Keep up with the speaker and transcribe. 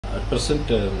Present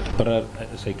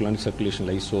cyclonic circulation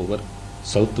lies over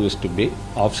southwest bay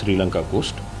of Sri Lanka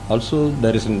coast. Also,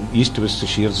 there is an east-west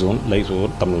shear zone lies over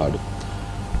Tamilnadu.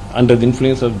 Under the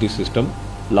influence of this system,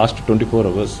 last 24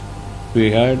 hours,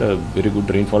 we had a very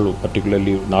good rainfall,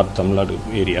 particularly North Tamilnadu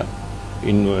area,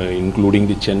 including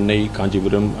the Chennai,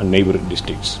 Kancheepuram and neighboring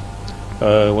districts.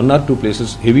 One or two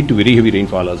places, heavy to very heavy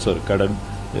rainfall also recorded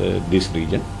this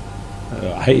region.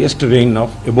 Highest rain of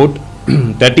about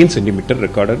 13 centimeter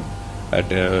recorded at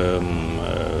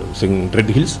Red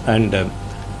Hills and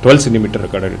 12 centimeter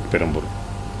recorded at Perambalur.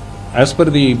 As per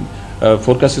the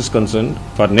forecast is concerned,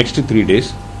 for next 3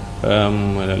 days,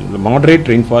 moderate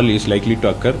rainfall is likely to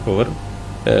occur over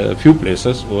a few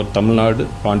places over Tamil Nadu,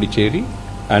 Puducherry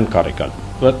and Karaikal.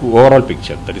 But overall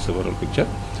picture, that is the overall picture.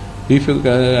 If you,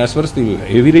 as far as the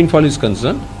heavy rainfall is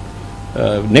concerned,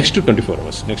 next to 24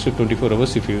 hours,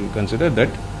 if you consider that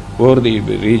over the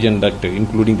region that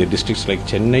including the districts like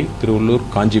Chennai, Tiruvallur,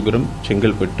 Kancheepuram,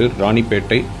 Chengalpattu,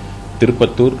 Ranipet,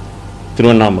 Tirupattur,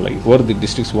 Tiruvannamalai, over the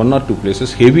districts, one or two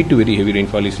places, heavy to very heavy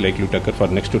rainfall is likely to occur for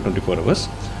next to 24 hours.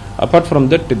 Apart from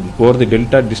that, over the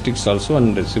delta districts also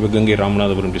and Sivaganga,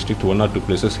 Ramanathapuram district, one or two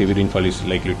places, heavy rainfall is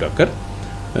likely to occur.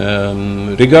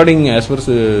 Regarding as far as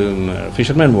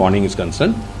fisherman warning is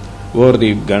concerned, over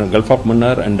the Gulf of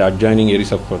Mannar and adjoining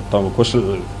areas of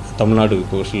coastal Tamil Nadu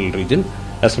coastal region,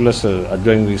 as well as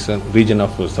adjoining region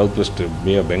of southwest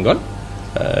Bay of Bengal,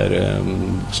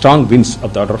 strong winds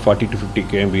of the order of 40 to 50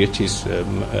 km/h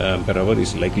per hour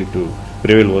is likely to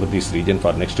prevail over this region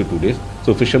for next 2 days.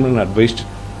 So fishermen are advised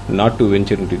not to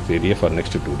venture into this area for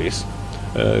next 2 days.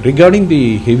 Regarding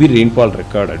the heavy rainfall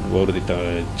recorded over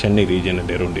the Chennai region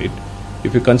and around it,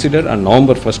 if you consider on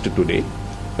November 1st today,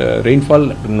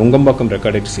 rainfall at Nungambakkam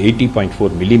recorded is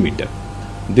 80.4 millimeter.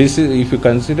 This is, if you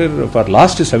consider for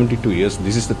last 72 years,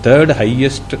 this is the third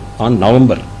highest on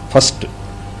November 1st.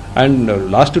 And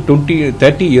last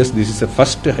 30 years, this is the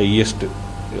first highest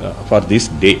for this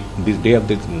day of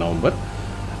this November.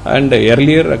 And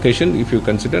earlier occasion, if you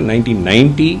consider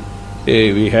 1990,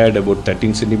 we had about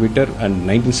 13 centimeter and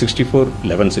 1964,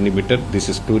 11 centimeter. This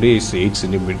is today is 8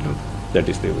 centimeter. That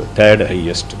is the third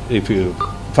highest. If you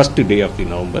first day of the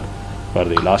November for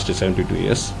the last 72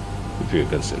 years, if you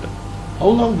consider. How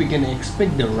long we can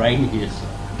expect the rain here, sir?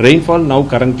 Rainfall now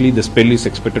currently the spell is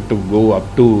expected to go up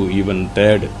to even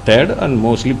third and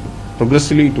mostly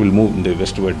progressively it will move in the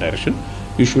westward direction.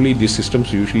 Usually these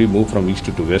systems usually move from east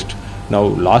to west. Now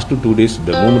last 2 days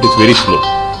the movement is very slow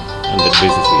on that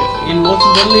basis here. In most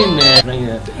Berlin,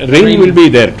 rain will be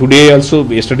there. Today also,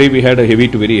 yesterday we had a heavy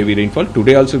to very heavy rainfall.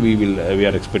 Today also we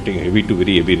are expecting heavy to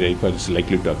very heavy rainfall is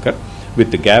likely to occur with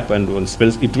the gap and one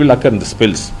spells. It will occur in the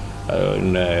spells.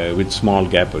 With small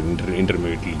gap,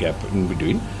 intermediate gap in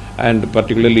between, and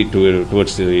particularly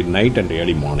towards the night and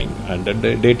early morning, and at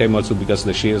the daytime also, because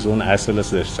the shear zone as well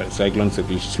as the cyclone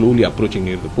circle is slowly approaching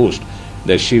near the coast,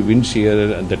 the wind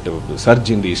shear and that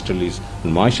surge in the easterlies,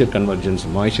 moisture convergence,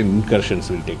 moisture incursions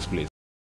will take place.